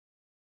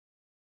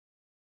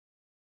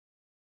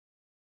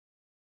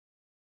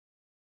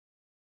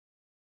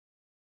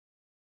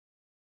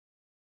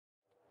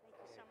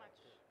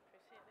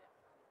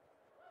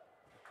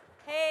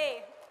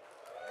Hey.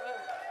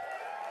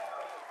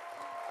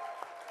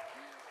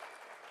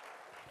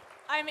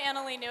 I'm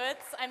Annalee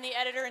Newitz. I'm the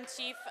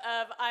editor-in-chief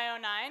of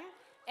IO9.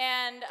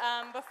 And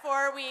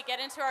before we get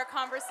into our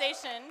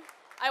conversation,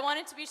 I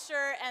wanted to be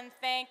sure and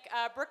thank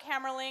Brooke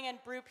Hammerling and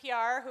Brew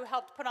PR who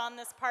helped put on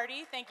this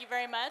party. Thank you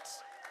very much.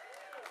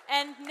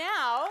 And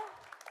now,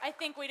 I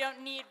think we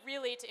don't need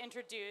really to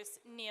introduce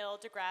Neil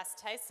deGrasse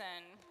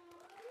Tyson.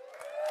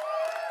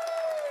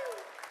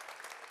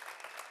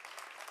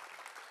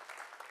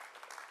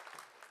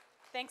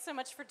 Thanks so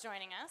much for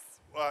joining us.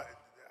 Well,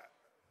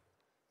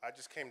 I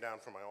just came down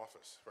from my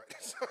office,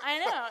 right? I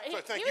know.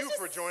 So thank you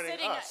for joining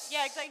us.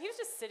 Yeah, exactly. He was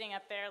just sitting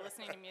up there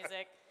listening to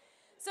music.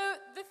 So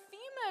the theme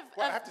of...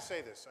 Well, I have to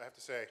say this. I have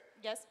to say...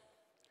 Yes?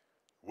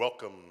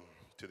 Welcome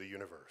to the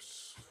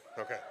universe.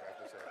 Okay, I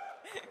have to say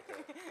that.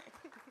 Okay.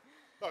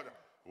 Oh, no.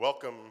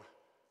 Welcome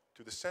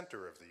to the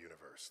center of the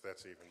universe.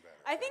 That's even better.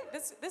 I think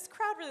this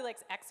crowd really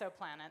likes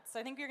exoplanets. So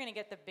I think you're going to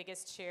get the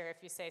biggest cheer if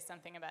you say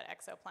something about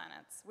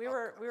exoplanets. We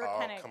were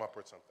kind of... I'll come up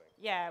with something.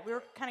 Yeah, we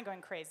were kind of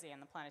going crazy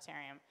in the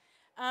planetarium.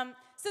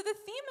 So the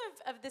theme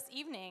of this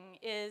evening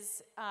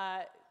is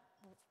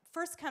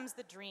first comes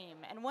the dream.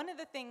 And one of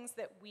the things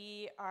that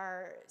we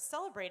are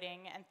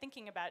celebrating and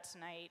thinking about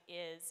tonight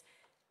is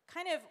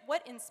kind of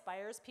what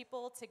inspires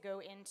people to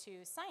go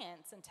into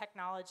science and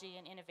technology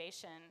and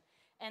innovation.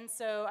 And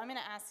so I'm going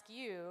to ask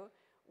you,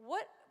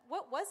 what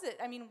was it?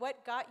 I mean,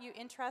 what got you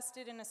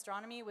interested in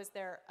astronomy? Was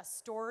there a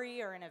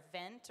story or an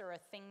event or a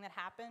thing that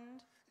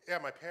happened? Yeah,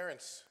 my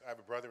parents, I have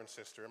a brother and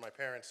sister, and my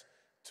parents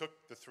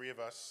took the three of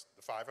us,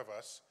 the five of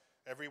us,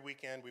 every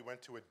weekend we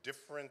went to a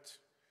different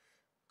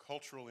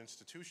cultural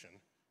institution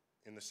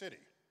in the city.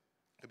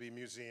 It could be a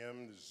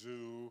museum, the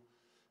zoo,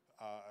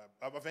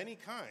 of any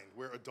kind,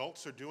 where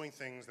adults are doing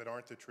things that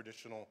aren't the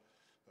traditional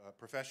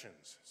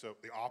professions. So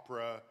the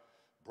opera,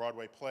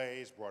 Broadway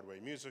plays, Broadway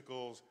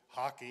musicals,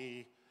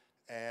 hockey,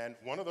 and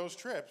one of those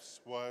trips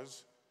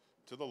was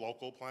to the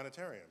local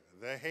planetarium,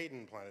 the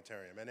Hayden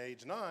Planetarium. At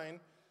age 9,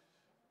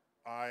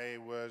 I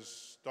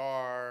was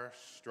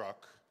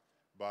starstruck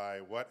by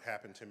what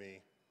happened to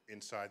me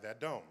inside that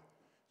dome.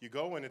 You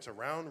go and it's a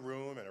round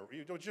room and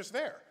you're just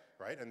there,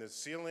 right? And the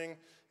ceiling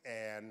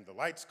and the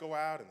lights go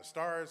out and the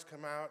stars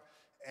come out,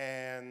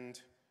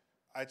 and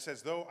it's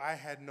as though I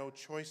had no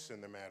choice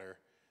in the matter.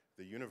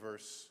 The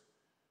universe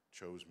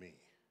chose me.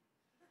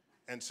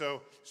 And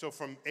so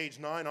from age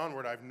 9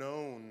 onward, I've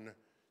known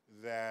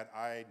that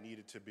I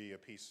needed to be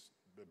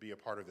a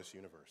part of this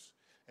universe.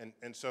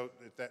 And so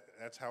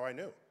that's how I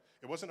knew.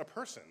 It wasn't a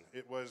person,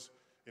 it was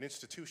an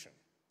institution.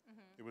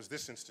 Mm-hmm. It was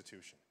this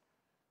institution,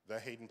 the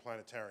Hayden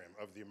Planetarium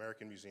of the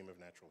American Museum of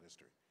Natural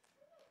History.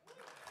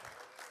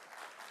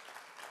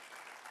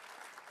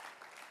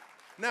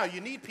 Now, you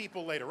need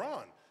people later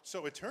on.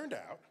 So it turned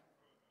out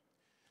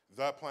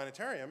the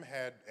planetarium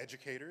had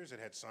educators, it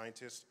had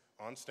scientists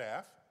on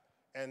staff,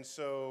 and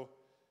so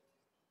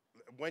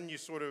when you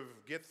sort of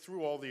get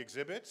through all the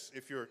exhibits,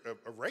 if you're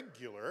a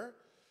regular,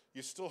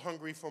 you're still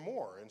hungry for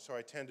more. And so I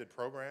attended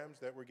programs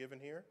that were given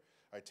here.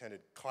 I attended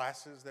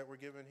classes that were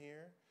given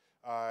here.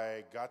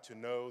 I got to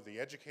know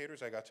the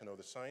educators. I got to know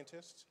the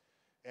scientists.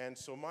 And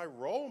so my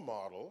role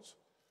model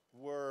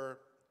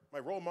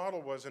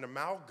was an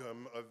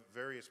amalgam of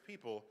various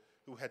people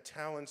who had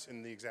talents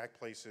in the exact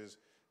places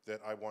that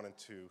I wanted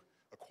to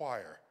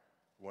acquire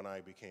when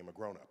I became a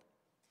grown-up.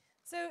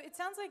 So it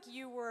sounds like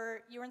you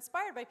were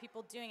inspired by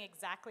people doing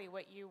exactly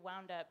what you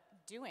wound up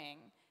doing.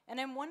 And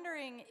I'm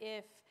wondering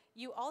if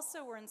you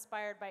also were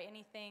inspired by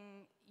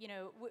anything,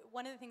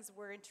 one of the things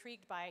we're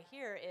intrigued by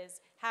here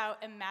is how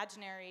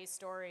imaginary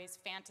stories,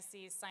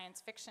 fantasies,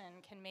 science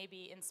fiction can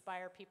maybe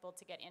inspire people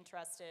to get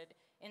interested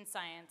in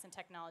science and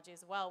technology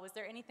as well. Was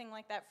there anything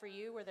like that for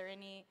you? Were there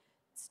any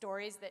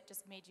stories that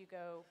just made you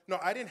go? No,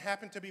 I didn't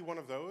happen to be one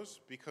of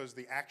those because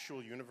the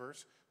actual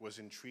universe was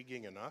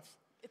intriguing enough.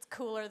 It's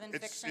cooler than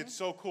fiction? It's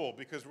so cool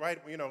because,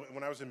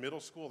 when I was in middle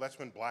school, that's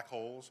when black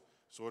holes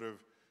sort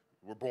of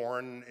were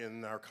born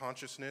in our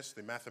consciousness.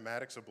 The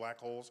mathematics of black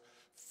holes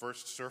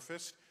first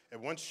surfaced.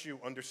 And once you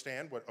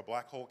understand what a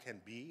black hole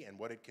can be and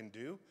what it can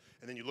do,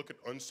 and then you look at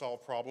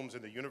unsolved problems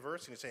in the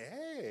universe and you say,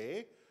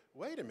 hey,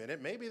 wait a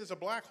minute, maybe there's a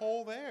black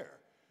hole there.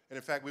 And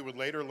in fact, we would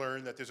later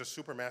learn that there's a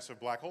supermassive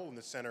black hole in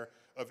the center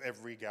of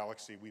every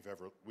galaxy we've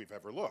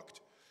ever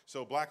looked.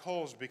 So black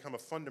holes become a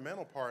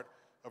fundamental part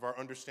of our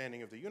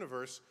understanding of the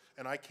universe,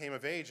 and I came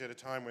of age at a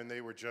time when they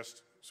were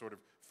just sort of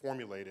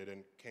formulated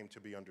and came to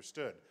be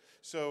understood.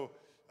 So,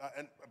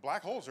 and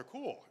black holes are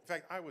cool. In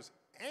fact, I was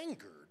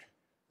angered.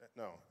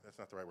 No, that's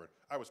not the right word.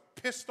 I was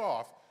pissed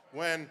off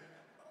when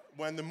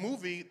the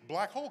movie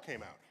Black Hole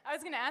came out. I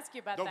was going to ask you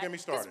about that. Don't get me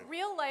started. Because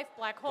real-life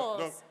black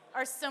holes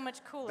are so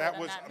much cooler than that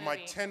movie. That was my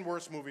 10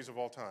 worst movies of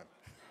all time.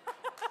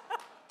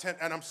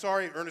 And I'm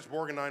sorry Ernest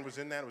Borgnine was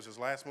in that. It was his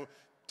last movie.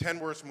 10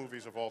 worst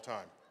movies of all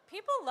time.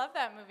 People love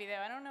that movie,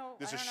 though. I don't know.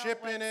 There's a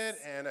ship in it,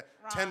 and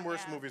 10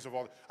 worst movies of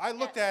all time. I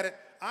looked at it.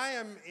 I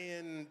am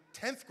in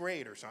 10th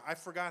grade or something. I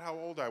forgot how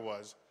old I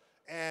was.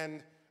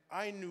 And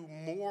I knew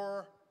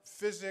more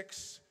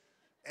physics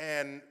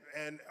and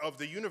of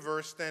the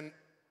universe than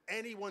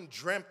anyone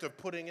dreamt of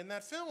putting in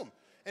that film.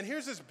 And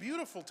here's this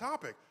beautiful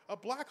topic, a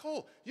black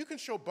hole. You can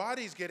show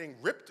bodies getting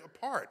ripped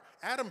apart,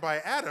 atom by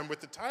atom, with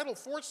the tidal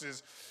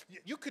forces.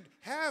 You could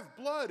have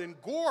blood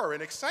and gore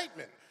and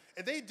excitement,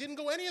 and they didn't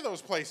go any of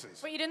those places.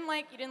 But you didn't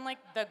like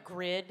the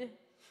grid?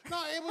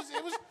 No, it was,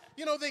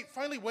 they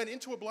finally went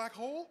into a black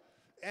hole,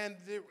 and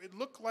it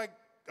looked like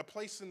a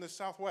place in the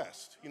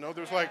Southwest.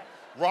 There's like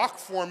rock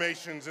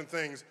formations and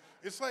things.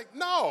 It's like,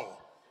 no.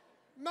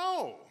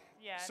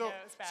 Yeah, so, no,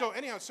 it was bad. So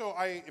anyhow,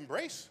 I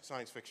embrace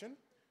science fiction.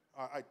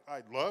 I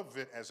love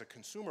it as a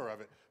consumer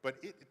of it, but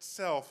it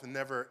itself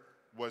never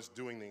was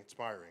doing the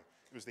inspiring.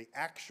 It was the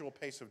actual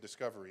pace of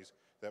discoveries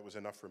that was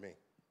enough for me.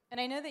 And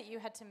I know that you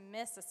had to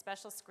miss a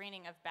special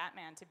screening of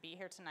Batman to be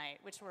here tonight,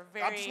 which we're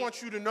very I just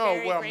want you to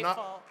know,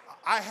 grateful.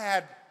 I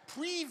had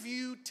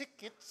preview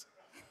tickets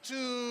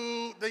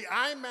to the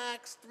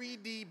IMAX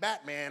 3D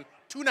Batman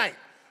tonight.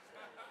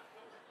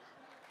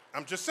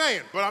 I'm just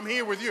saying, but I'm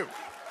here with you.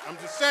 I'm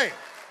just saying.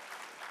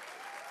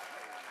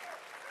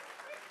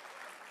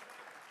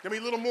 Give me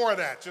a little more of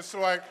that, just so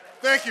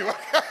thank you.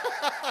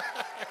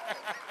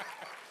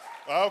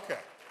 Okay,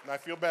 I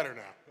feel better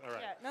now. All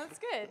right. Yeah, no, that's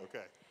good.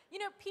 Okay.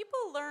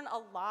 People learn a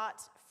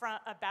lot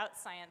about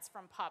science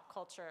from pop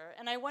culture,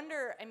 and I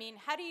wonder,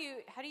 how do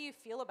you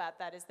feel about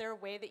that? Is there a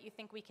way that you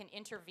think we can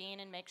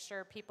intervene and make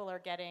sure people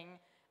are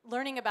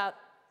learning about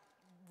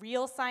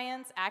real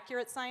science,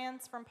 accurate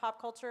science from pop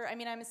culture?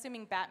 I'm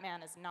assuming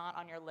Batman is not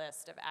on your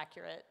list of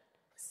accurate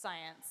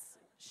science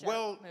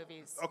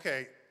movies.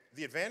 Okay.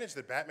 The advantage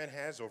that Batman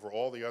has over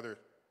all the other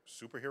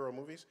superhero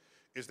movies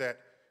is that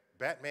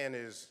Batman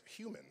is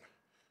human,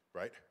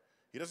 right?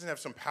 He doesn't have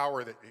some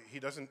power that he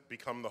doesn't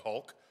become the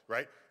Hulk,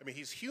 right?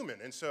 He's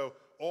human, and so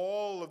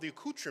all of the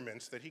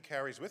accoutrements that he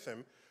carries with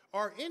him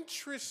are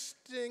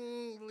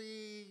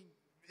interestingly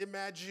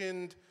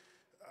imagined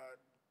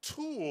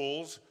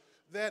tools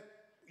that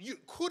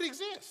could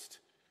exist.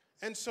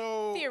 And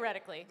so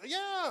theoretically.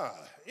 Yeah.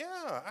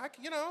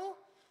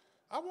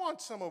 I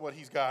want some of what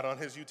he's got on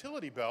his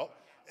utility belt.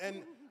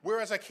 And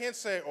whereas I can't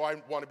say, I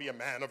want to be a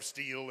man of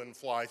steel and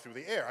fly through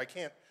the air. I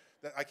can't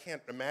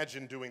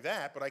imagine doing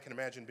that, but I can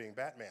imagine being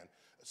Batman.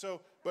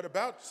 But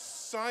about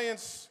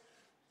science,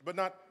 but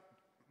not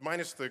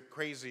minus the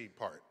crazy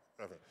part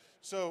of it.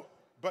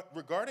 But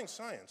regarding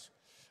science,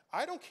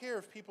 I don't care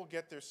if people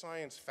get their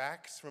science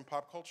facts from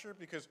pop culture,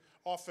 because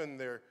often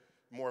they're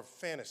more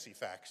fantasy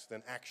facts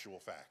than actual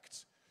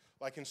facts.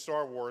 Like in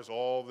Star Wars,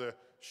 all the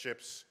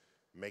ships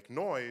make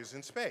noise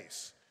in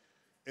space.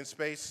 In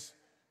space,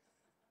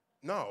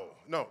 no,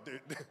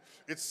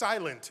 it's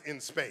silent in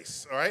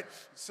space, all right?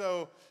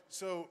 So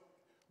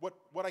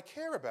what I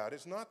care about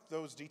is not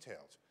those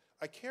details.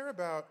 I care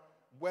about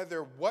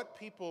whether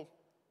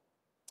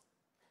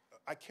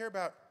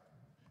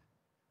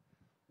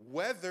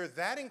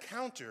that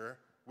encounter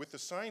with the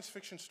science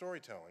fiction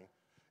storytelling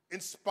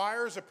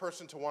inspires a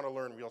person to want to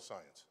learn real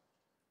science.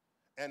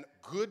 And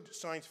good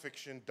science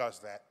fiction does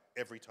that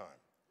every time.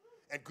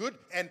 And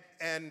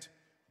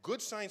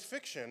good science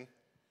fiction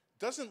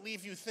doesn't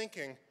leave you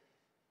thinking,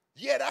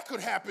 yeah, that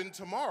could happen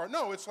tomorrow.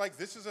 No, it's like,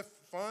 this is a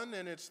fun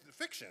and it's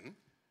fiction,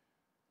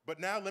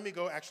 but now let me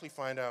go actually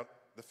find out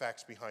the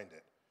facts behind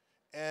it.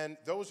 And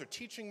those are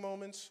teaching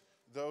moments.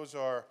 Those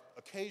are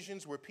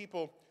occasions where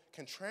people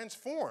can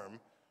transform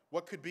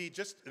what could be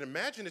just an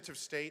imaginative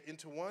state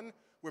into one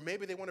where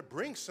maybe they want to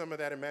bring some of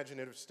that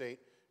imaginative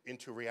state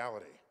into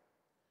reality.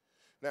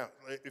 Now,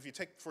 if you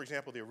take, for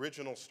example, the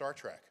original Star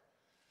Trek,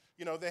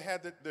 they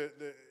had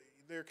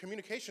their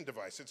communication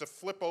device. It's a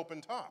flip-open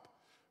top.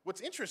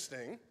 What's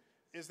interesting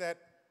is that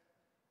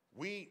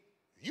we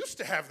used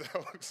to have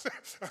those,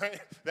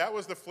 right? That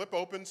was the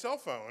flip-open cell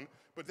phone,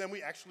 but then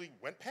we actually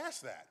went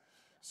past that.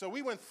 So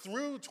we went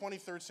through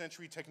 23rd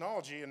century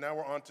technology, and now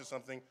we're on to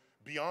something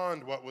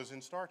beyond what was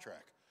in Star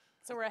Trek.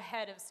 So we're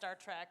ahead of Star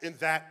Trek. In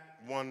that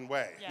one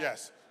way, yeah.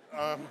 Yes.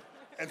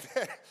 And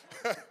then,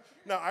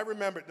 now I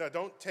remember, now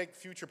don't take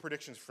future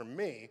predictions from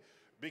me,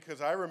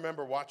 because I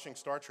remember watching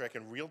Star Trek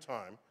in real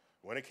time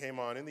when it came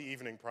on in the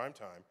evening, prime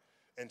time,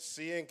 and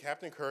seeing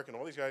Captain Kirk and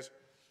all these guys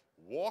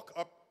walk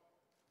up.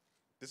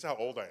 This is how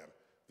old I am.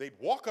 They'd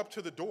walk up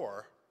to the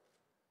door,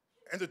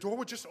 and the door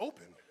would just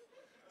open.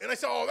 And I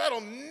said, oh,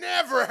 that'll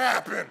never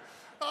happen.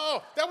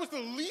 Oh, that was the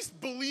least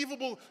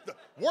believable. The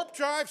warp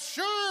drive,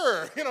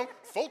 sure.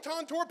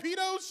 Photon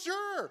torpedoes,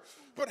 sure.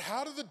 But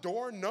how did the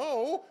door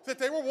know that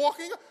they were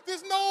walking?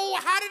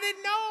 How did it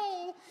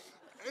know?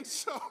 And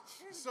so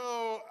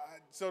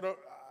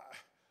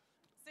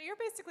you're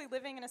basically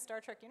living in a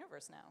Star Trek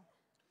universe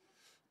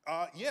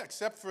now. Yeah,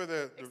 except for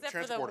the transporter.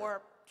 Except for the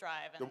warp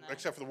drive.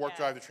 Except for the warp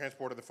drive, the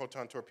transporter, the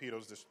photon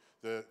torpedoes,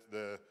 the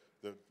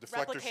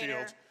deflector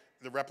shields,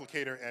 the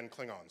replicator, and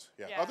Klingons.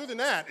 Yeah. Other than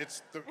that,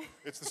 it's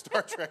the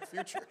Star Trek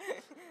future.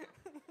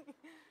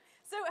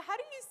 So how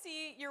do you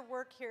see your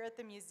work here at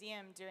the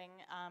museum doing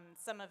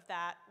some of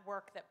that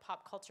work that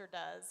pop culture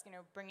does,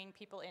 bringing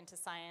people into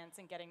science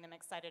and getting them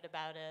excited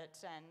about it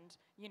and,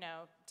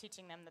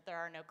 teaching them that there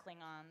are no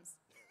Klingons?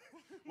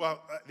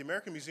 Well, the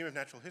American Museum of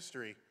Natural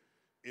History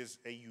is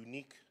a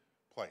unique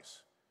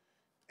place.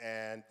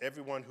 And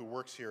everyone who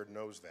works here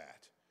knows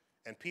that.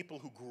 And people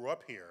who grew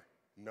up here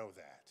know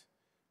that.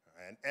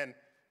 And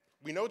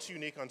we know it's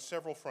unique on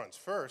several fronts.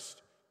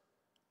 First,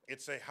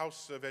 it's a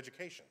house of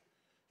education.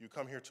 You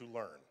come here to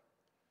learn.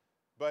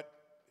 But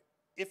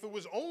if it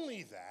was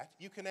only that,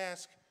 you can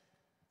ask,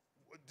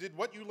 did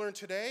what you learned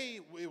today,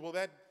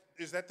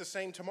 is that the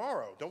same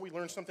tomorrow? Don't we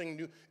learn something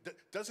new?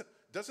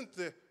 Doesn't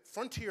the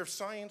frontier of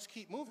science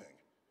keep moving?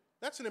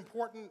 That's an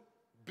important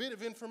bit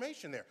of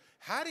information there.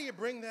 How do you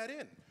bring that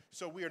in?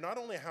 So we are not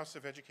only a house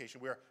of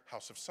education, we are a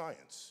house of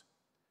science.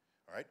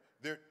 All right?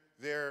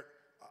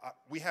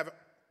 We have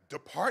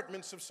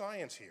departments of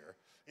science here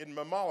in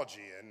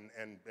mammalogy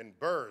and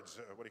birds.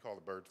 What do you call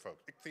the bird folk?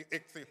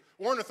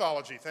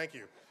 Ornithology, thank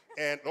you.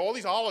 And all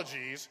these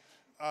ologies,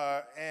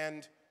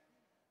 and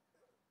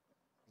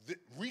the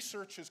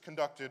research is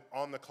conducted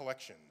on the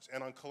collections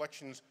and on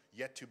collections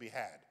yet to be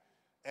had.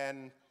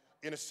 And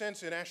in a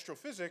sense, in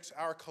astrophysics,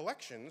 our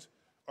collections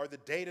are the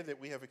data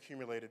that we have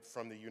accumulated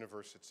from the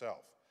universe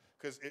itself.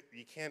 Because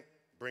you can't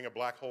bring a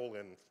black hole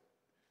in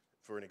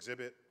for an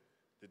exhibit.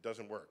 It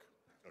doesn't work.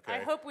 Okay? I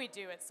hope we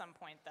do at some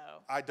point,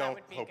 though. I don't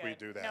hope we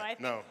do that.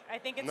 No, I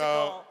think it's a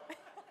goal.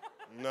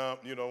 No,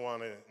 you don't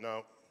want to,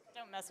 no.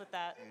 Don't mess with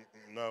that.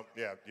 No,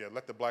 yeah,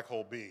 let the black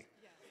hole be.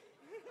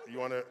 You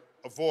want to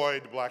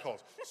avoid black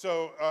holes.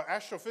 So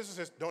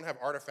astrophysicists don't have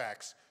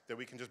artifacts that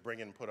we can just bring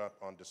in and put up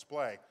on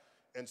display.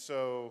 And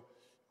so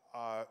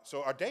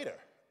our data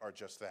are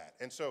just that.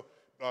 And so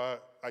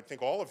I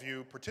think all of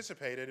you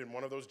participated in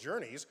one of those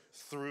journeys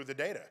through the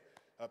data,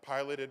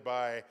 piloted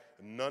by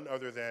none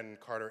other than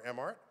Carter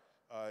Emmart.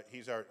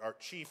 He's our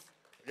chief,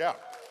 yeah.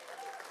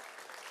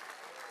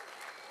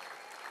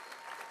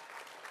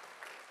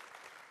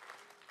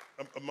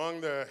 Among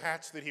the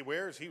hats that he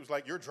wears, he was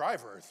like your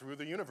driver through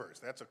the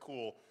universe. That's a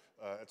cool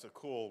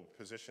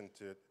position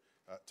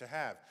to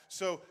have.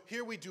 So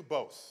here we do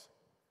both.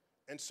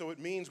 And so it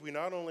means we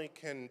not only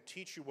can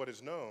teach you what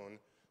is known,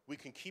 we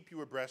can keep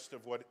you abreast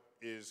of what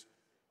is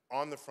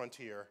on the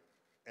frontier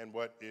and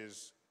what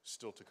is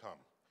still to come.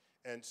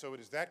 And so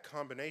it is that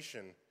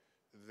combination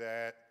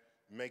that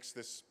makes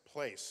this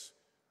place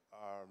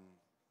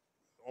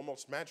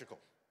almost magical,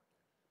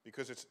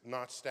 because it's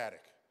not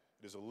static.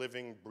 It is a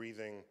living,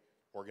 breathing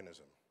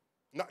organism.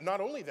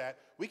 Not only that,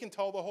 we can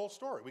tell the whole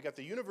story. We got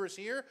the universe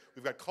here,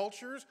 we've got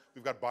cultures,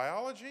 we've got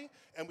biology,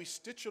 and we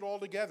stitch it all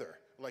together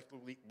like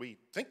we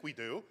think we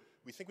do.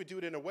 We think we do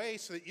it in a way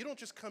so that you don't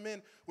just come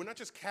in, we're not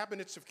just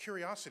cabinets of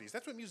curiosities.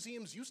 That's what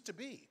museums used to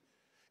be.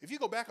 If you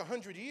go back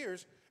 100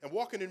 years and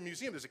walk into a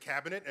museum, there's a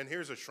cabinet, and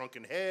here's a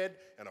shrunken head,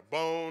 and a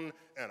bone,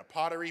 and a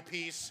pottery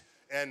piece,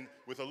 and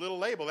with a little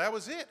label, that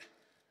was it.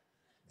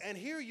 And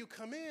here you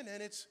come in,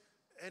 and it's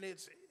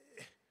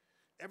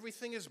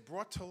everything is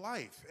brought to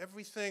life.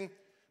 Everything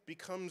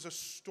becomes a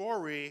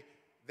story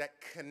that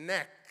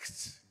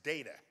connects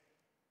data.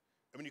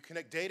 And when you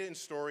connect data and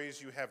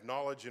stories, you have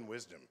knowledge and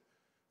wisdom.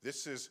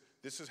 This is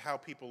how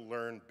people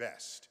learn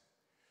best.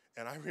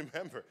 And I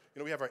remember,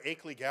 we have our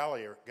Akeley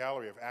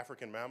Gallery of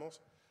African mammals.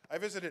 I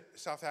visited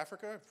South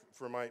Africa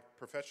for my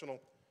professional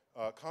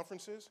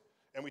conferences,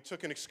 and we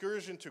took an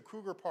excursion to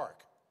Kruger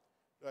Park.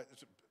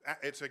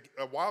 It's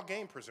a wild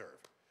game preserve,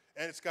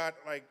 and it's got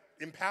like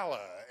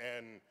impala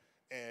and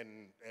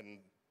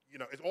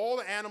it's all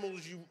the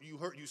animals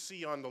you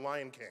see on The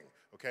Lion King,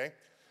 okay?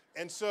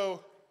 And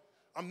so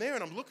I'm there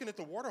and I'm looking at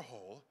the water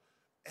hole,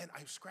 and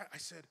I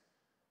said,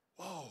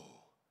 whoa,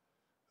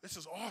 this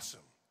is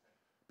awesome,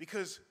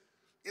 because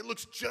it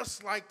looks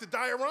just like the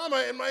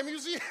diorama in my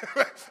museum.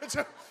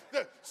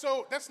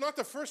 So that's not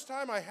the first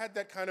time I had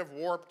that kind of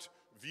warped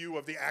view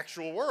of the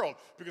actual world,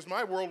 because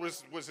my world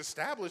was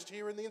established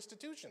here in the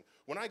institution.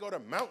 When I go to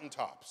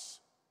mountaintops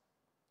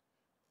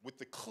with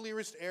the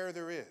clearest air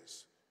there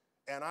is,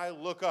 and I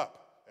look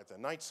up at the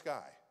night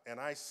sky, and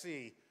I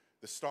see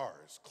the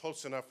stars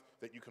close enough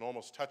that you can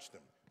almost touch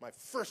them, my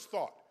first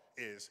thought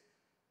is,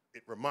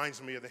 it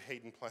reminds me of the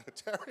Hayden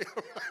Planetarium.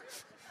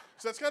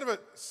 So that's kind of a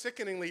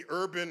sickeningly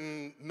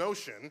urban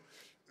notion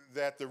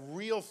that the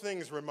real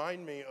things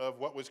remind me of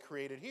what was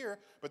created here,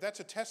 but that's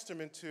a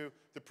testament to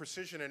the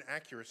precision and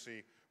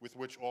accuracy with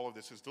which all of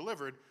this is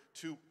delivered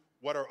to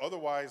what are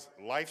otherwise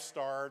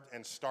life-starved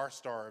and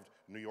star-starved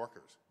New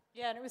Yorkers.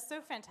 Yeah, and it was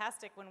so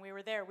fantastic when we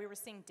were there. We were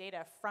seeing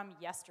data from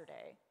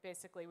yesterday,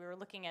 basically. We were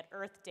looking at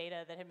Earth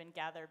data that had been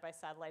gathered by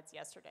satellites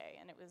yesterday,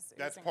 and it was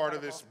That's part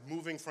of this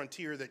moving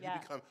frontier that you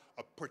become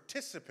a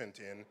participant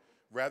in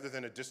rather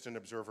than a distant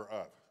observer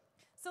of.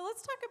 So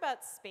let's talk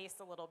about space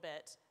a little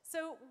bit.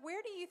 So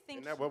where do you think...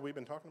 Isn't that what we've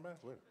been talking about?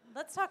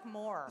 Let's talk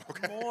more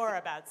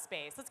about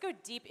space. Let's go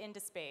deep into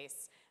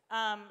space.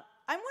 I'm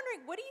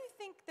wondering, what do you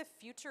think the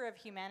future of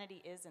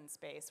humanity is in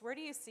space? Where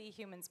do you see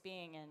humans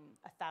being in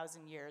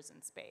 1,000 years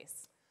in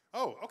space?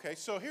 Oh, okay.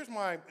 So here's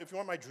if you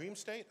want my dream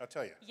state, I'll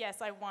tell you.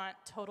 Yes, I want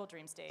total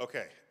dream state.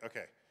 Okay.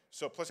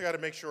 So plus I got to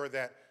make sure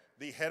that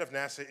the head of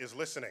NASA is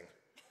listening.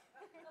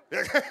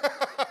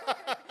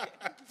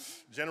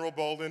 General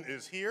Bolden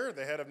is here,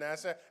 the head of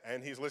NASA,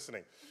 and he's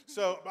listening.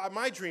 So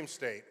my dream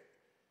state,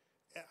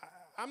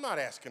 I'm not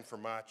asking for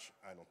much,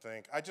 I don't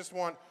think. I just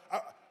want,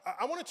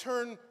 I want to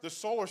turn the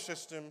solar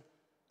system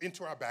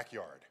into our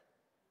backyard.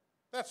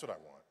 That's what I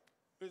want.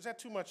 Is that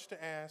too much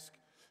to ask?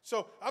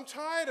 So I'm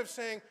tired of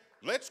saying,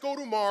 let's go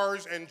to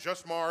Mars and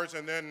just Mars,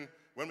 and then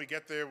when we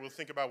get there, we'll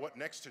think about what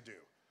next to do.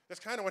 That's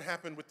kind of what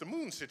happened with the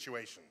moon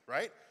situation,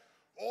 right?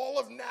 All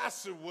of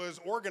NASA was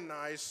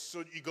organized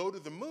so you go to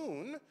the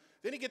moon,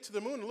 then you get to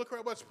the moon and look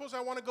around, well, suppose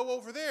I want to go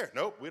over there.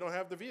 Nope, we don't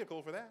have the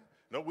vehicle for that.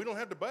 No, we don't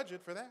have the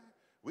budget for that.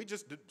 We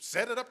just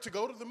set it up to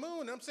go to the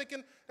moon. And I'm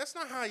thinking, that's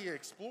not how you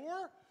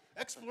explore.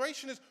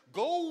 Exploration is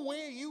go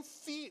where you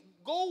feel,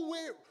 go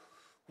where,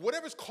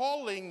 whatever's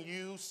calling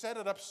you, set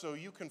it up so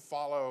you can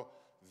follow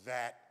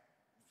that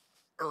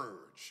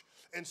urge.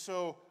 And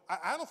so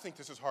I don't think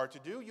this is hard to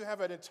do. You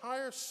have an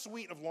entire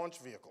suite of launch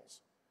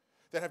vehicles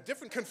that have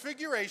different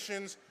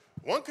configurations.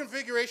 One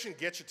configuration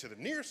gets you to the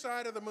near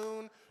side of the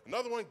moon.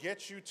 Another one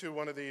gets you to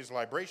one of these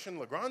libration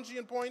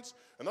Lagrangian points.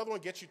 Another one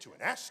gets you to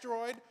an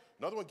asteroid.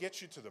 Another one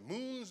gets you to the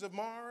moons of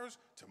Mars,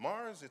 to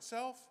Mars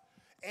itself.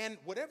 And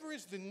whatever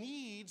is the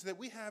needs that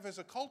we have as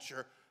a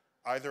culture,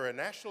 either a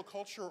national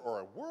culture or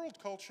a world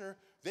culture,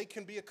 they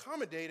can be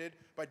accommodated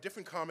by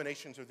different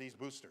combinations of these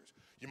boosters.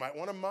 You might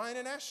want to mine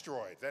an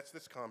asteroid. That's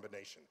this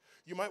combination.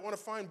 You might want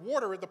to find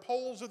water at the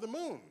poles of the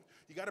moon.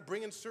 You got to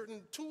bring in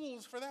certain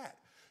tools for that.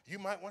 You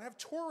might want to have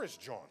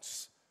tourist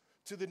jaunts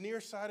to the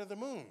near side of the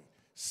moon.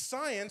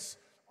 Science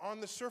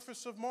on the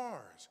surface of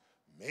Mars.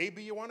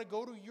 Maybe you want to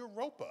go to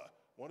Europa,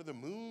 one of the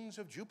moons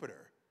of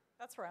Jupiter.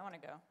 That's where I want to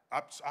go.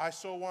 I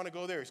so want to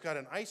go there. It's got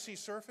an icy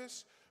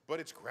surface, but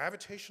its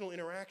gravitational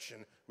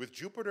interaction with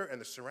Jupiter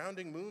and the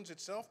surrounding moons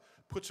itself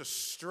puts a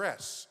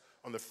stress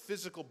on the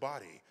physical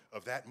body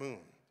of that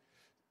moon.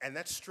 And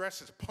that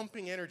stress is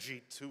pumping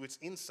energy to its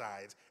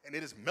insides, and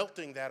it is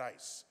melting that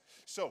ice.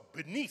 So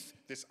beneath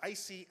this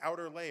icy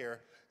outer layer,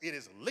 it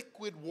is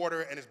liquid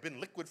water and has been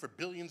liquid for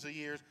billions of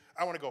years.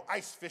 I want to go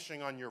ice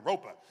fishing on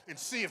Europa and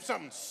see if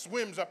something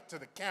swims up to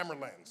the camera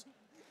lens.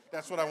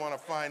 That's what I want to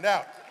find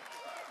out.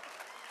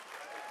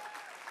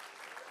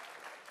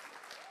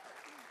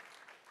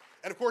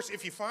 And of course,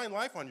 if you find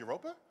life on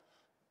Europa,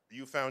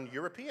 you found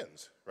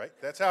Europeans, right?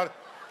 That's how,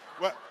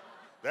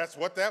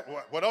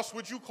 what else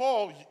would you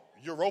call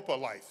Europa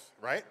life,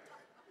 right?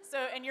 So,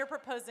 and you're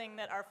proposing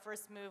that our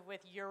first move with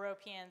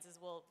Europeans is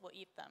we'll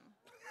eat them.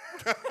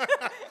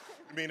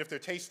 I mean, if they're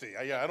tasty.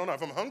 I don't know.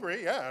 If I'm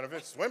hungry, yeah, and if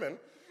it's swimming,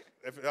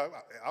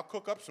 I'll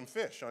cook up some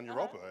fish on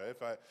Europa.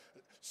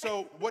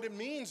 So what it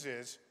means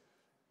is,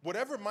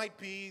 whatever might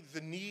be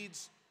the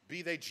needs,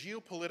 be they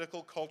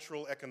geopolitical,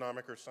 cultural,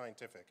 economic, or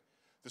scientific,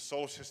 the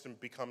solar system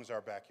becomes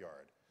our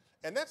backyard.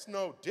 And that's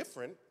no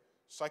different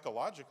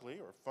psychologically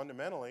or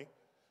fundamentally,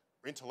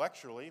 or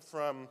intellectually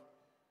from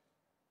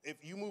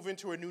if you move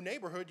into a new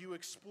neighborhood, you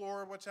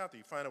explore what's out there.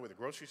 You find out where the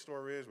grocery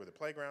store is, where the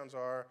playgrounds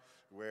are,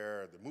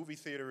 where the movie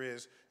theater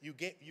is. You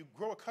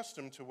grow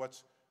accustomed to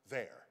what's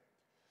there.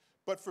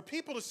 But for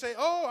people to say,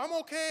 oh, I'm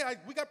okay,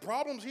 we got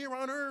problems here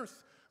on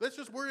Earth. Let's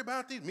just worry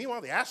about these.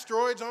 Meanwhile, the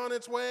asteroid's on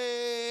its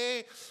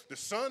way. The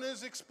sun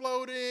is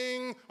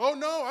exploding. Oh,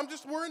 no, I'm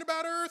just worrying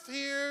about Earth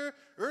here.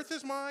 Earth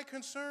is my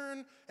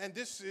concern. And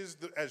this is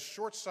as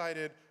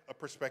short-sighted a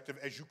perspective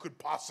as you could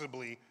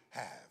possibly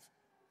have.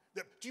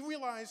 Do you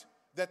realize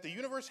that the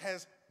universe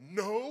has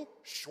no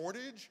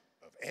shortage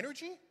of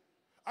energy?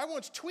 I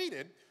once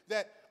tweeted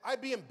that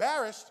I'd be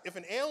embarrassed if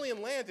an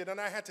alien landed and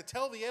I had to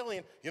tell the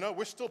alien, you know,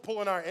 we're still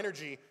pulling our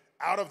energy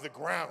out of the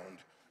ground,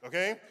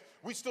 okay?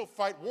 We still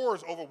fight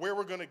wars over where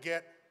we're going to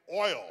get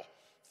oil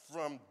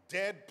from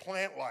dead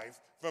plant life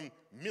from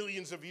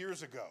millions of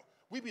years ago.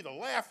 We'd be the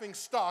laughing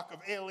stock of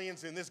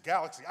aliens in this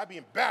galaxy. I'd be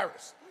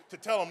embarrassed to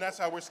tell them that's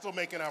how we're still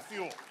making our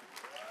fuel.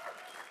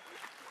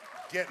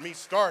 Get me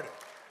started.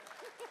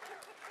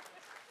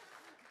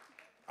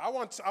 I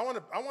want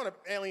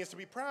aliens to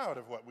be proud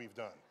of what we've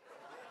done.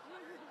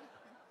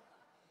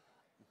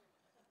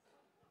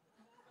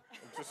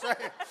 I'm just saying.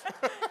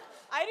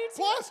 I do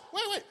too.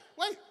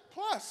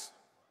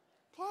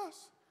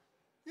 Plus,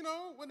 you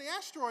know, when the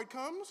asteroid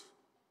comes,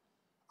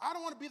 I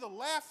don't want to be the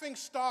laughing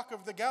stock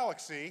of the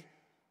galaxy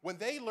when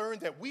they learn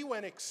that we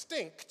went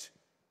extinct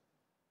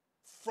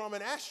from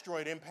an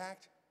asteroid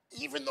impact,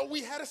 even though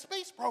we had a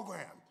space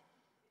program.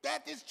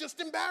 That is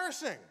just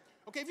embarrassing.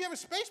 Okay, if you have a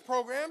space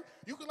program,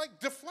 you could, like,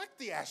 deflect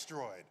the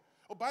asteroid.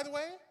 Oh, by the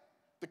way,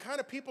 the kind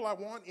of people I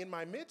want in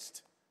my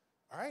midst,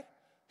 all right?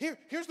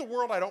 Here's the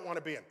world I don't want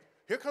to be in.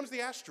 Here comes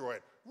the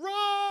asteroid. Run!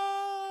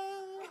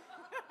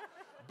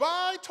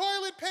 Buy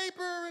toilet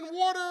paper and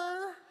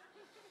water.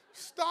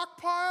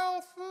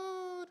 Stockpile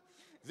food.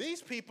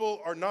 These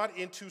people are not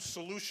into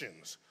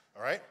solutions,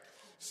 all right?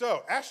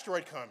 So,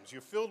 asteroid comes.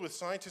 You're filled with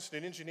scientists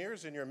and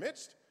engineers in your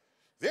midst.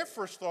 Their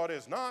first thought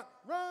is not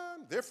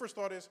run. Their first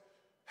thought is,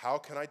 how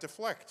can I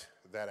deflect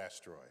that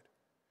asteroid?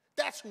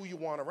 That's who you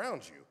want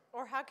around you.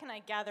 Or how can I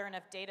gather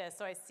enough data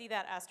so I see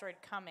that asteroid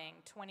coming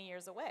 20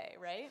 years away,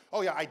 right?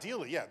 Oh, yeah,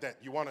 ideally, yeah, that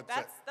you want to...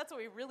 That's what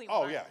we really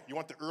want. Oh, yeah, you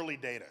want the early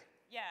data.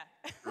 Yeah.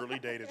 Early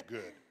data is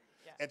good.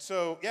 Yeah. And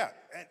so, yeah,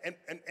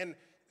 and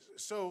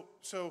so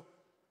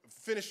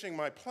finishing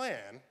my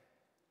plan,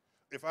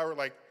 if I were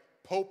like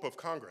Pope of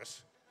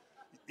Congress,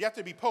 You have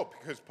to be Pope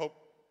because Pope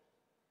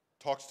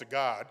talks to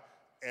God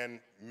and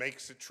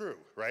makes it true,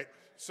 right?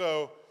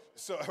 So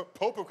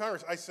Pope of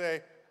Congress, I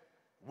say,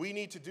 we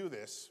need to do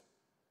this.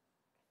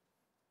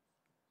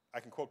 I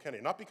can quote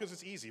Kennedy, not because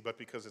it's easy, but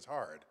because it's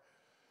hard.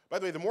 By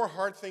the way, the more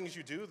hard things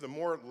you do, the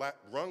more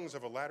rungs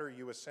of a ladder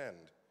you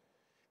ascend.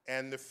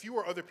 And the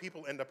fewer other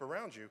people end up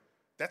around you,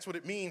 that's what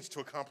it means to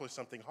accomplish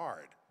something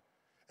hard.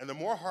 And the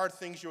more hard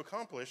things you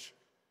accomplish,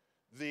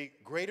 the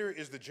greater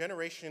is the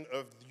generation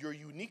of your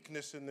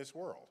uniqueness in this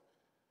world.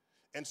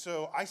 And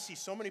so I see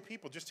so many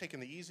people just taking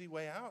the easy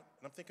way out,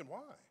 and I'm thinking, why?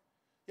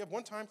 You have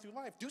one time through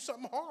life, do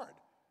something hard.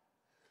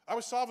 I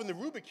was solving the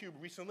Rubik's Cube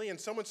recently, and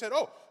someone said,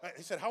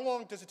 he said, how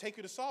long does it take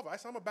you to solve it? I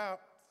said, I'm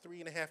about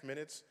 3.5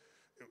 minutes.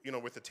 You know,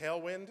 with the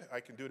tailwind, I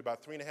can do it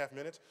about 3.5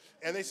 minutes.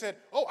 And they said,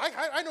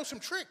 I know some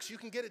tricks. You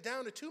can get it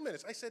down to 2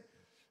 minutes. I said,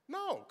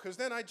 no, because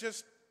then I'd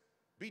just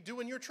be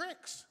doing your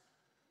tricks.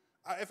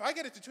 If I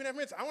get it to 2.5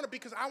 minutes,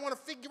 because I want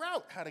to figure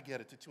out how to get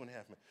it to 2.5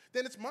 minutes.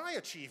 Then it's my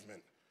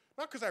achievement,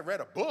 not because I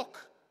read a book.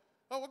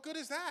 Oh, what good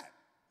is that?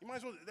 You might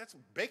as well, that's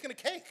baking a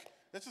cake.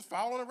 That's just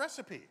following a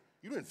recipe.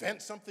 You didn't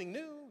invent something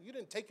new. You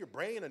didn't take your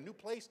brain a new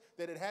place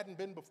that it hadn't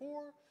been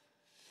before.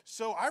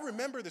 So I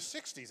remember the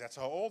 60s, that's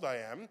how old I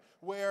am,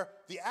 where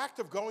the act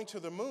of going to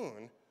the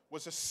moon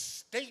was a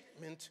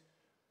statement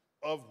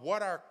of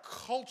what our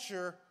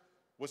culture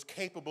was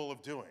capable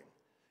of doing.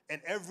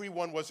 And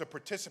everyone was a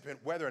participant,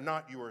 whether or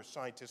not you were a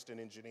scientist and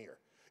engineer.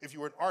 If you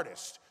were an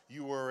artist,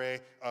 you were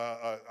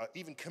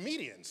even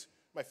comedians.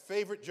 My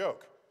favorite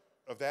joke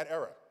of that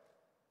era,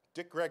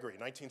 Dick Gregory,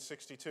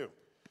 1962.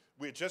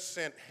 We had just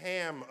sent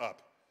Ham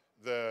up,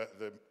 the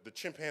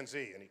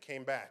chimpanzee, and he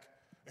came back.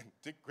 And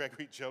Dick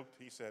Gregory joked,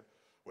 he said,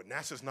 what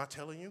NASA's not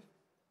telling you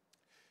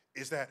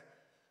is that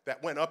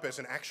went up as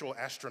an actual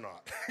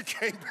astronaut.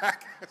 Came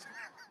back.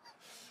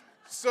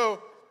 So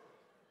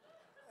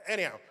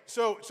anyhow,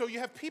 so you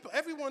have people,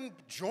 everyone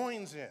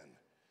joins in.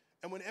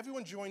 And when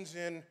everyone joins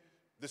in,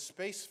 the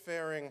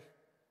spacefaring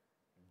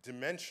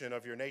dimension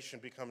of your nation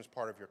becomes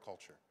part of your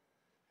culture.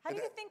 How do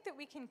you think that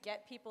we can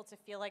get people to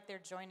feel like they're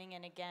joining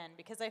in again?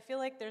 Because I feel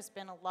like there's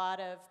been a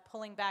lot of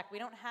pulling back. We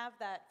don't have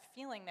that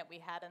feeling that we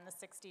had in the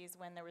 60s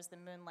when there was the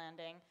moon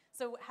landing.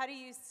 So how do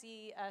you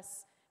see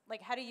us,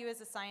 like how do you as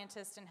a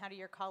scientist and how do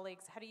your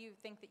colleagues, how do you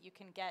think that you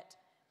can get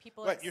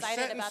people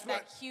excited about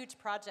that huge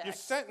project? Your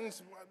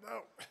sentence,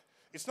 no,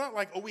 it's not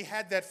like, we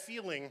had that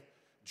feeling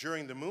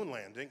during the moon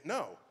landing.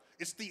 No,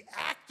 it's the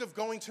act of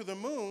going to the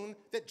moon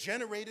that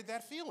generated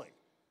that feeling.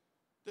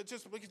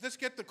 Let's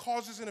get the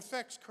causes and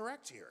effects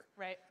correct here.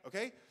 Right.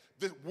 Okay?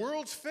 The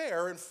World's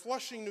Fair in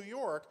Flushing, New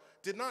York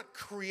did not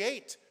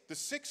create the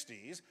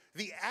 60s.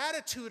 The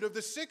attitude of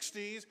the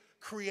 60s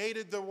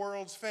created the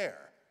World's Fair.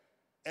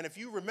 And if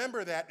you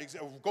remember that,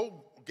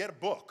 go get a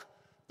book.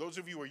 Those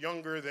of you who are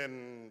younger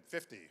than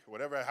 50,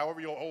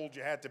 however old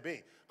you had to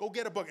be, go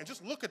get a book and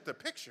just look at the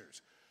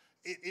pictures.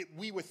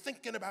 We were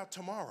thinking about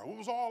tomorrow. It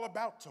was all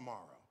about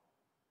tomorrow.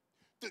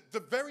 The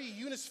very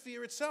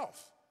Unisphere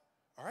itself,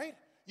 all right?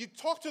 You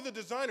talk to the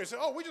designer, say,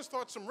 we just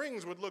thought some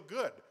rings would look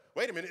good.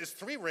 Wait a minute, it's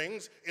 3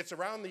 rings, it's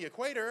around the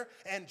equator,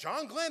 and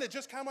John Glenn had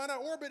just come out of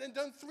orbit and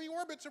done 3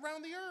 orbits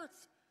around the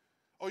Earth.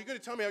 Oh, you're going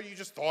to tell me how you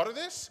just thought of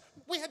this?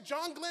 We had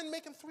John Glenn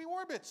making 3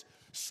 orbits.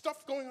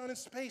 Stuff going on in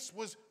space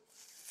was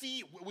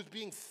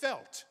being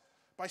felt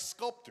by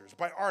sculptors,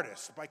 by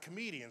artists, by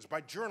comedians,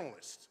 by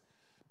journalists,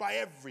 by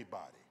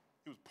everybody.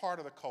 It was part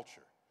of the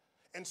culture.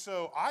 And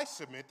so I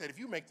submit that if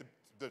you make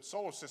the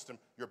solar system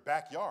your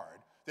backyard,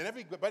 then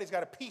everybody's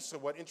got a piece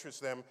of what interests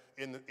them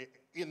in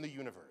the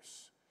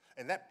universe.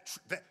 And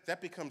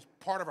that becomes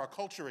part of our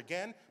culture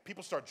again.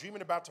 People start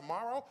dreaming about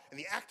tomorrow, and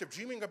the act of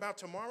dreaming about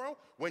tomorrow,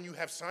 when you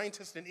have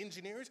scientists and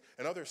engineers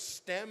and other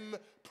STEM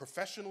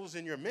professionals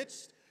in your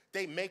midst,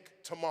 they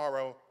make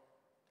tomorrow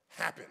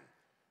happen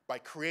by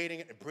creating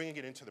it and bringing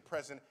it into the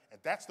present.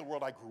 And that's the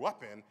world I grew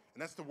up in, and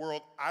that's the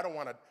world I don't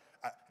want to,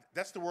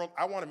 that's the world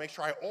I want to make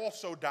sure I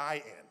also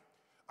die in.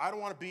 I don't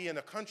want to be in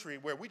a country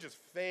where we just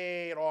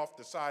fade off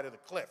the side of the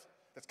cliff.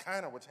 That's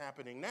kind of what's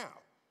happening now.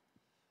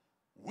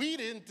 We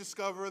didn't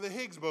discover the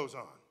Higgs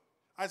boson.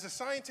 As a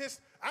scientist,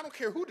 I don't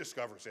care who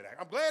discovers it.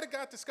 I'm glad it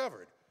got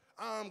discovered.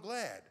 I'm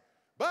glad.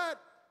 But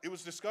it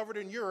was discovered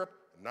in Europe,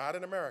 not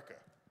in America.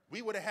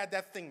 We would have had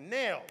that thing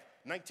nailed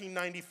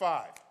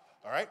 1995,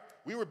 all right?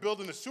 We were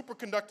building the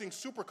superconducting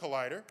super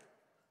collider.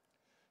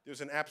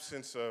 There's an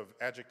absence of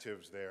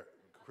adjectives there,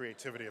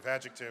 creativity of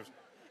adjectives.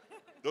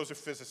 Those are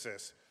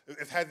physicists.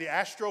 Had the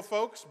Astro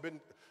folks been,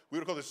 we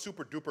would have called it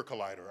super duper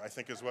collider, I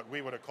think is what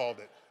we would have called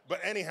it.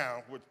 But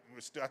anyhow, we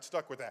got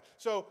stuck with that.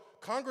 So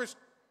Congress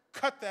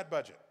cut that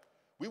budget.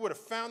 We would have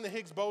found the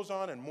Higgs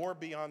boson and more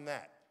beyond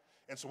that.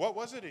 And so what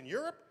was it in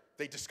Europe?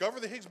 They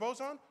discovered the Higgs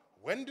boson.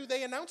 When do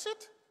they announce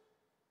it?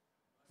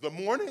 The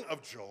morning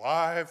of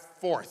July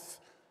 4th.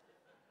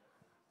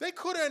 They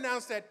could have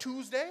announced that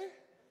Tuesday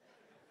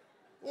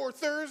or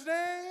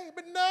Thursday,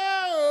 but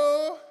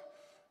no.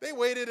 They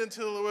waited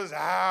until it was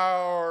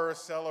our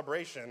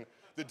celebration,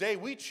 the day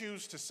we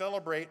choose to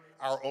celebrate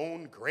our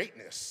own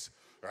greatness,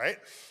 right?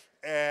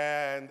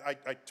 And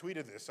I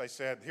tweeted this. I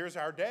said, here's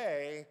our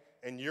day,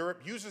 and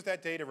Europe uses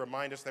that day to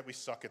remind us that we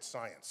suck at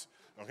science,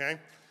 okay?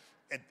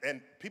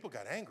 And people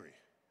got angry.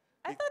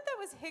 I thought that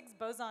was Higgs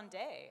boson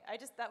day.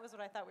 That was what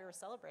I thought we were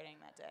celebrating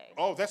that day.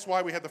 Oh, that's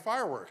why we had the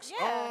fireworks. Yeah,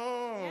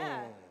 oh.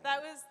 yeah.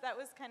 That was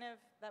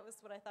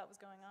what I thought was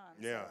going on.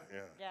 Yeah,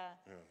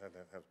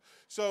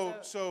 so, yeah.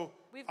 So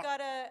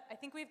I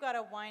think we've got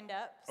to wind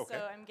up. Okay.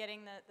 So I'm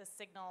getting the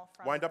signal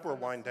from. Wind up or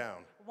wind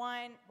down?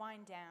 Wind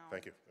down.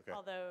 Thank you. Okay.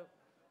 Although,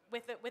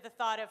 with a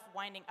thought of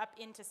winding up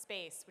into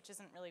space, which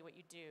isn't really what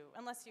you do,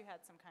 unless you had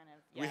some kind of.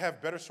 Yeah. We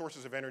have better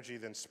sources of energy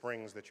than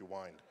springs that you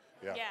wind.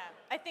 Yeah. Yeah,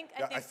 I think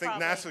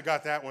probably, NASA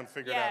got that one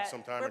figured out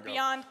some time ago. We're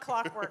beyond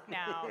clockwork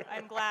now.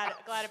 I'm glad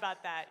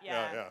about that.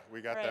 Yeah. Yeah,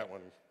 we got that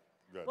one.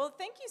 Good. Well,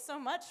 thank you so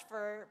much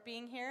for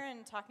being here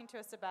and talking to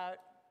us about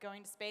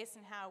going to space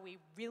and how we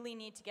really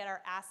need to get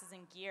our asses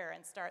in gear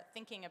and start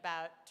thinking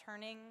about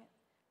turning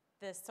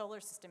the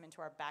solar system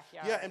into our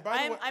backyard. Yeah, and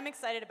I'm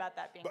excited about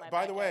that being my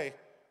backyard. By the way,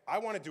 I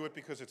want to do it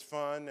because it's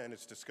fun and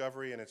it's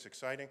discovery and it's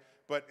exciting,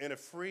 but in the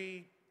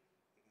free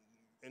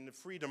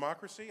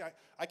democracy,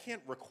 I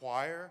can't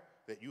require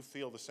that you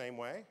feel the same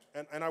way,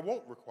 and I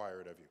won't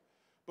require it of you.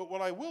 But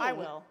what I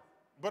will.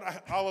 But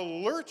I'll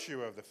alert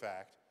you of the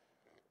fact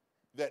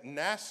that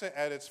NASA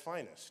at its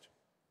finest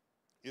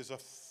is a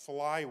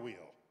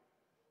flywheel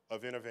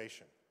of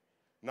innovation,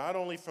 not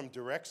only from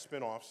direct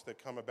spin-offs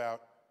that come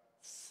about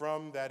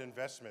from that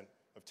investment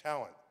of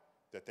talent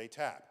that they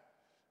tap.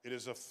 It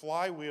is a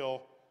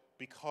flywheel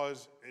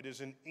because it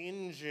is an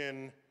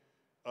engine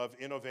of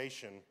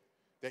innovation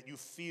that you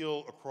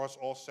feel across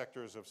all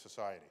sectors of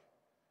society.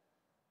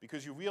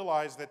 Because you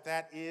realize that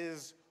that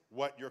is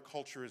what your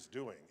culture is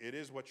doing. It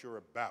is what you're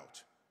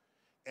about.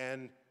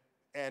 And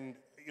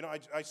you know,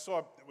 I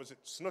saw, was it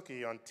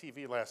Snooki on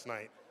TV last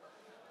night?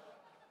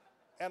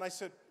 And I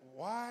said,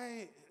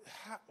 why,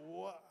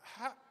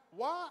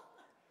 what?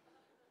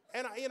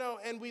 And, you know,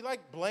 and we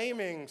like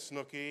blaming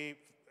Snooki,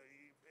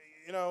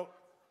 you know,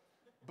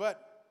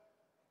 but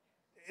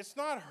it's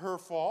not her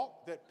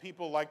fault that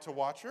people like to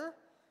watch her,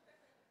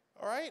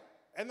 all right?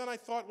 And then I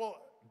thought, well,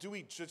 do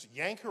we just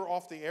yank her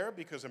off the air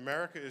because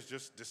America is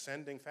just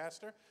descending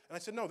faster? And I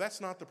said, no,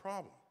 that's not the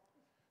problem.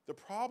 The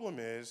problem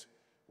is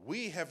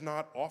we have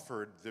not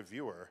offered the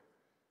viewer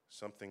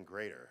something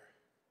greater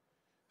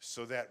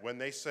so that when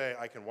they say,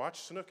 I can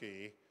watch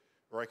Snooki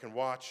or I can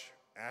watch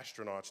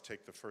astronauts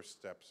take the first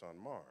steps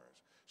on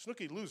Mars,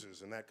 Snooki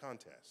loses in that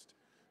contest,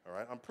 all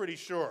right? I'm pretty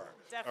sure,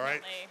 Definitely. all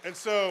right? And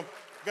so,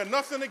 got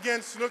nothing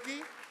against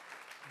Snooki,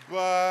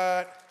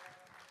 but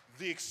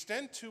the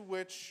extent to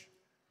which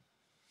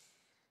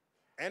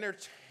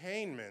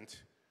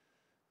entertainment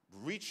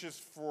reaches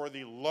for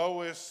the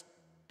lowest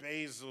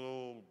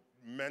basal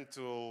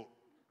mental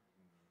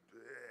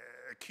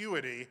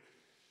acuity,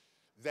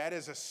 that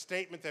is a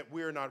statement that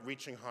we're not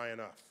reaching high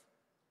enough.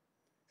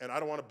 And I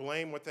don't want to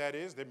blame what that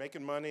is. They're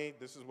making money.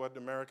 This is what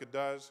America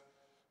does.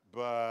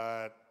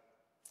 But,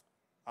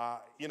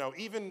 you know,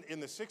 even in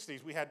the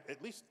 60s, we had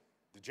at least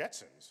the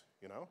Jetsons,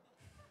 you know.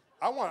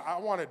 I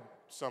wanted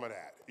some of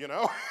that, you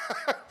know?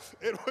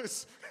 It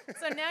was...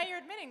 So now you're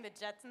admitting the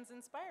Jetsons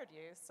inspired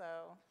you.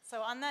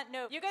 So on that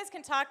note, you guys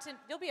can talk to...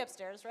 You'll be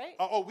upstairs, right?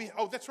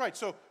 Oh, that's right.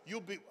 So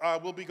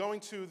we'll be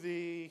going to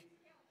the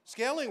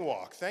scaling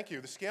walk. Thank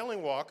you. The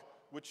scaling walk,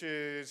 which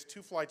is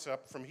 2 flights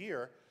up from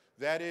here.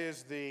 That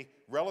is the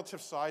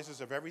relative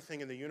sizes of everything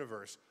in the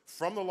universe,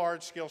 from the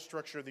large-scale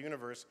structure of the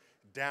universe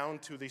down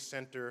to the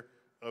center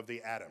of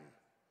the atom.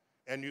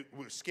 And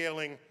we're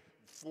scaling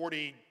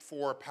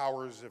 44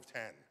 powers of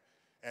 10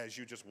 as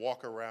you just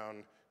walk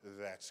around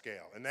that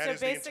scale. And that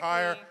is the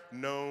entire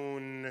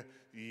known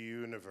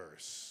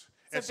universe.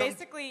 So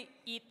basically,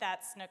 eat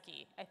that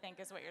Snooki, I think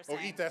is what you're saying.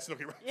 Oh, eat that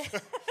Snooki.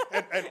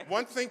 Yeah. and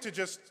one thing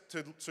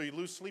so you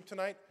lose sleep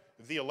tonight,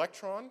 the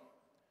electron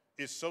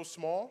is so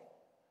small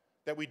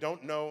that we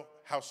don't know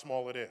how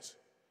small it is.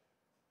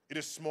 It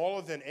is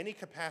smaller than any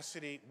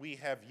capacity we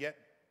have yet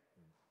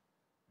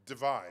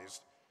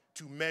devised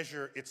to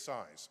measure its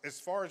size. As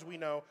far as we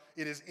know,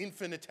 it is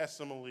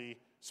infinitesimally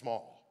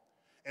small.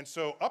 And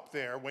so up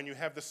there, when you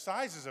have the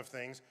sizes of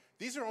things,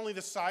 these are only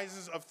the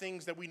sizes of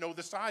things that we know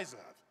the size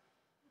of.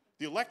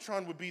 The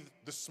electron would be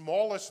the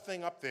smallest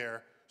thing up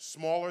there,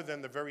 smaller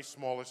than the very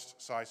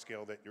smallest size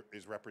scale that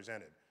is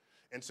represented.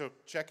 And so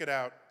check it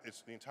out.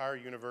 It's the entire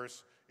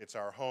universe. It's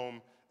our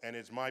home. And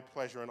it's my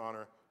pleasure and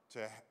honor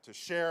to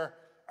share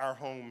our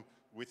home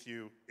with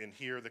you in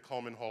here, the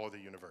Cullman Hall of the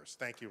universe.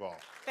 Thank you all.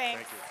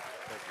 Thanks. Thank you.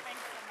 Thank you.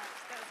 Thanks so much.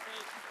 That was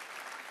great.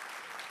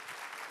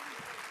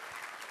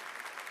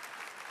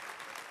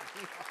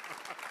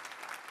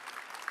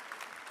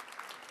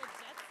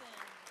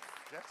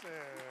 The Jetsons.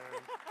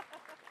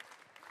 Jetsons.